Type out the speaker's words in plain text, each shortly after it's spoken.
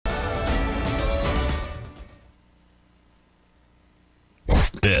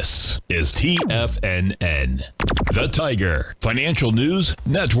This is TFNN, the Tiger Financial News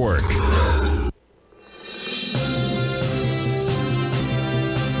Network.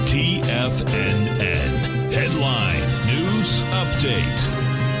 TFNN Headline News Update.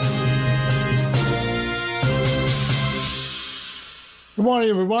 Good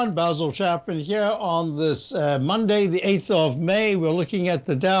morning, everyone. Basil Chapman here on this Monday, the 8th of May. We're looking at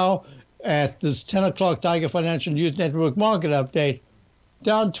the Dow at this 10 o'clock Tiger Financial News Network market update.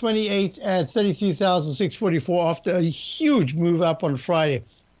 Down 28 at 33,644 after a huge move up on Friday. A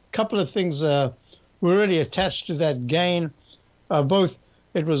couple of things were already attached to that gain. Both,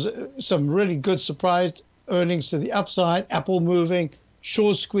 it was some really good surprise earnings to the upside, Apple moving,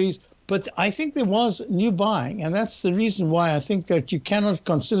 short squeeze. But I think there was new buying, and that's the reason why I think that you cannot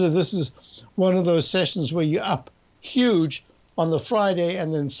consider this is one of those sessions where you're up huge on the Friday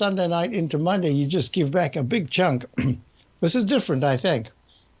and then Sunday night into Monday, you just give back a big chunk. This is different, I think.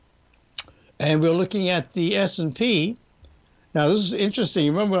 And we're looking at the S&P. Now, this is interesting.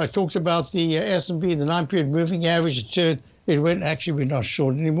 You remember I talked about the S&P, the 9-period moving average. It went, actually, we're not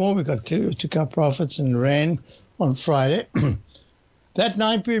short anymore. We took our profits and ran on Friday. That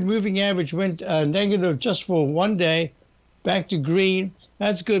 9-period moving average went negative just for one day, back to green.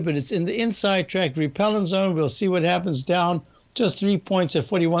 That's good, but it's in the inside track repellent zone. We'll see what happens down just 3 points at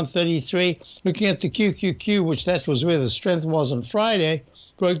 41.33. Looking at the QQQ, which that was where the strength was on Friday,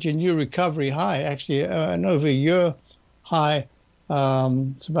 broke your new recovery high, actually an over a year high.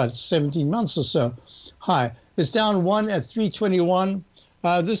 It's about 17 months or so high. It's down 1 at 321.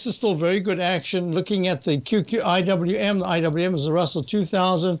 This is still very good action. Looking at the IWM, the IWM is the Russell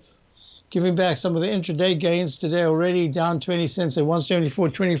 2000, giving back some of the intraday gains today already, down 20 cents at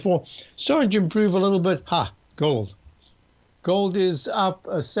 174.24. Starting to improve a little bit. Gold. Gold is up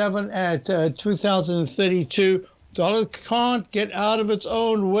 7 at 2,032. Dollar can't get out of its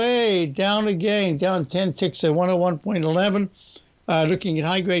own way. Down again, down 10 ticks at 101.11. Looking at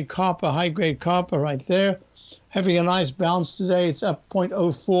high-grade copper right there. Having a nice bounce today. It's up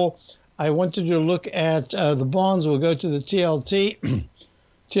 0.04. I wanted to look at the bonds. We'll go to the TLT.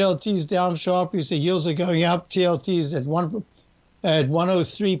 TLT's down sharply, so yields are going up. TLT's at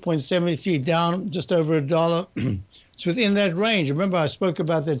 103.73, down just over $1. It's within that range. Remember, I spoke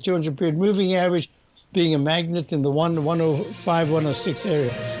about that 200-period moving average being a magnet in the 105, 106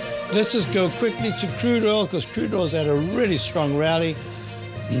 area. Let's just go quickly to crude oil, because crude oil's had a really strong rally.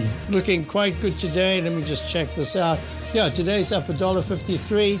 Looking quite good today. Let me just check this out. Yeah, today's up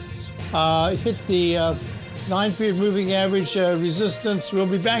 $1.53. Hit the 9-period moving average resistance. We'll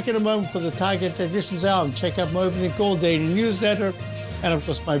be back in a moment for the Tiger Technicians Hour and check out my opening call daily newsletter. And of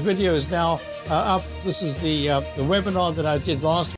course, my video is now up. This is the webinar that I did last